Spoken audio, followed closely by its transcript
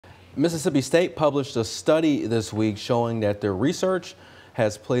Mississippi State published a study this week showing that their research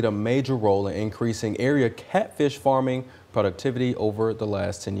has played a major role in increasing area catfish farming productivity over the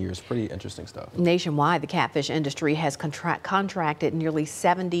last 10 years. Pretty interesting stuff. Nationwide, the catfish industry has contracted nearly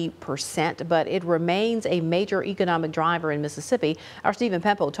 70%, but it remains a major economic driver in Mississippi. Our Stephen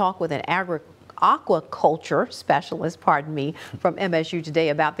Pempo talked with an aquaculture specialist, from MSU today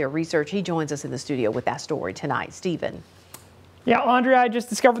about their research. He joins us in the studio with that story tonight. Stephen. Yeah, Andrea, I just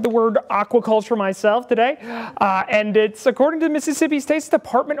discovered the word aquaculture myself today, and it's according to Mississippi State's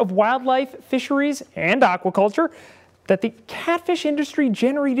Department of Wildlife, Fisheries, and Aquaculture that the catfish industry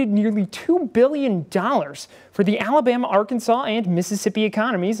generated nearly $2 billion for the Alabama, Arkansas, and Mississippi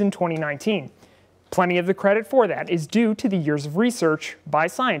economies in 2019. Plenty of the credit for that is due to the years of research by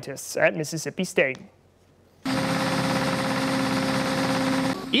scientists at Mississippi State.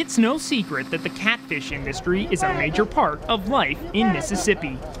 It's no secret that the catfish industry is a major part of life in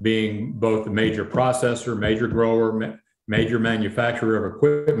Mississippi. Being both a major processor, major grower, major manufacturer of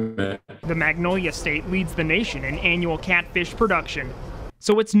equipment. The Magnolia State leads the nation in annual catfish production.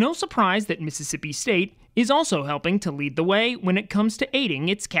 So it's no surprise that Mississippi State is also helping to lead the way when it comes to aiding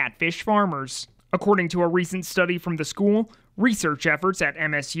its catfish farmers. According to a recent study from the school, research efforts at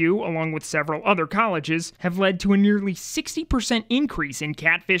MSU, along with several other colleges, have led to a nearly 60% increase in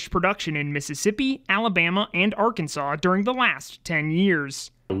catfish production in Mississippi, Alabama, and Arkansas during the last 10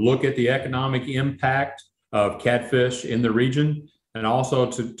 years. Look at the economic impact of catfish in the region, and also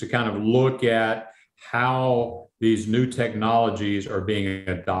to kind of look at how these new technologies are being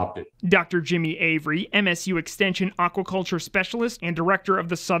adopted. Dr. Jimmy Avery, MSU Extension Aquaculture Specialist and Director of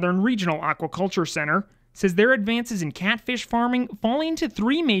the Southern Regional Aquaculture Center, says their advances in catfish farming fall into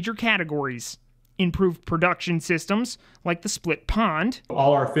three major categories. Improved production systems, like the split pond.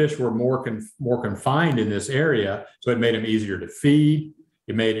 All our fish were more confined in this area, so it made them easier to feed.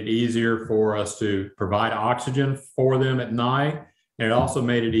 It made it easier for us to provide oxygen for them at night, and it also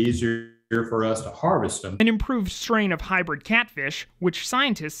made it easier for us to harvest them. An improved strain of hybrid catfish, which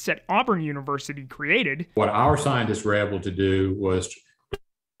scientists at Auburn University created. What our scientists were able to do was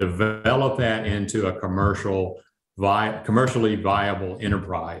develop that into a commercially viable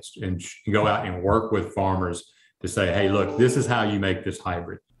enterprise and go out and work with farmers to say, hey, look, this is how you make this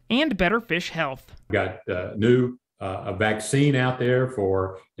hybrid. And better fish health. We've got a vaccine out there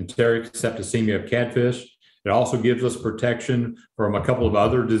for enteric septicemia of catfish. It also gives us protection from a couple of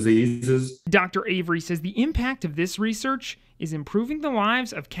other diseases. Dr. Avery says the impact of this research is improving the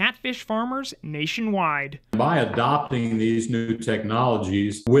lives of catfish farmers nationwide. By adopting these new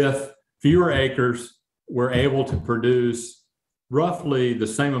technologies with fewer acres, we're able to produce roughly the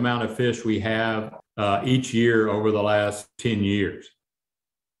same amount of fish we have each year over the last 10 years.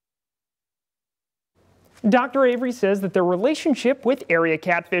 Dr. Avery says that their relationship with area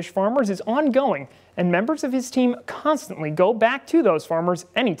catfish farmers is ongoing, and members of his team constantly go back to those farmers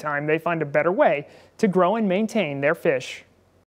anytime they find a better way to grow and maintain their fish.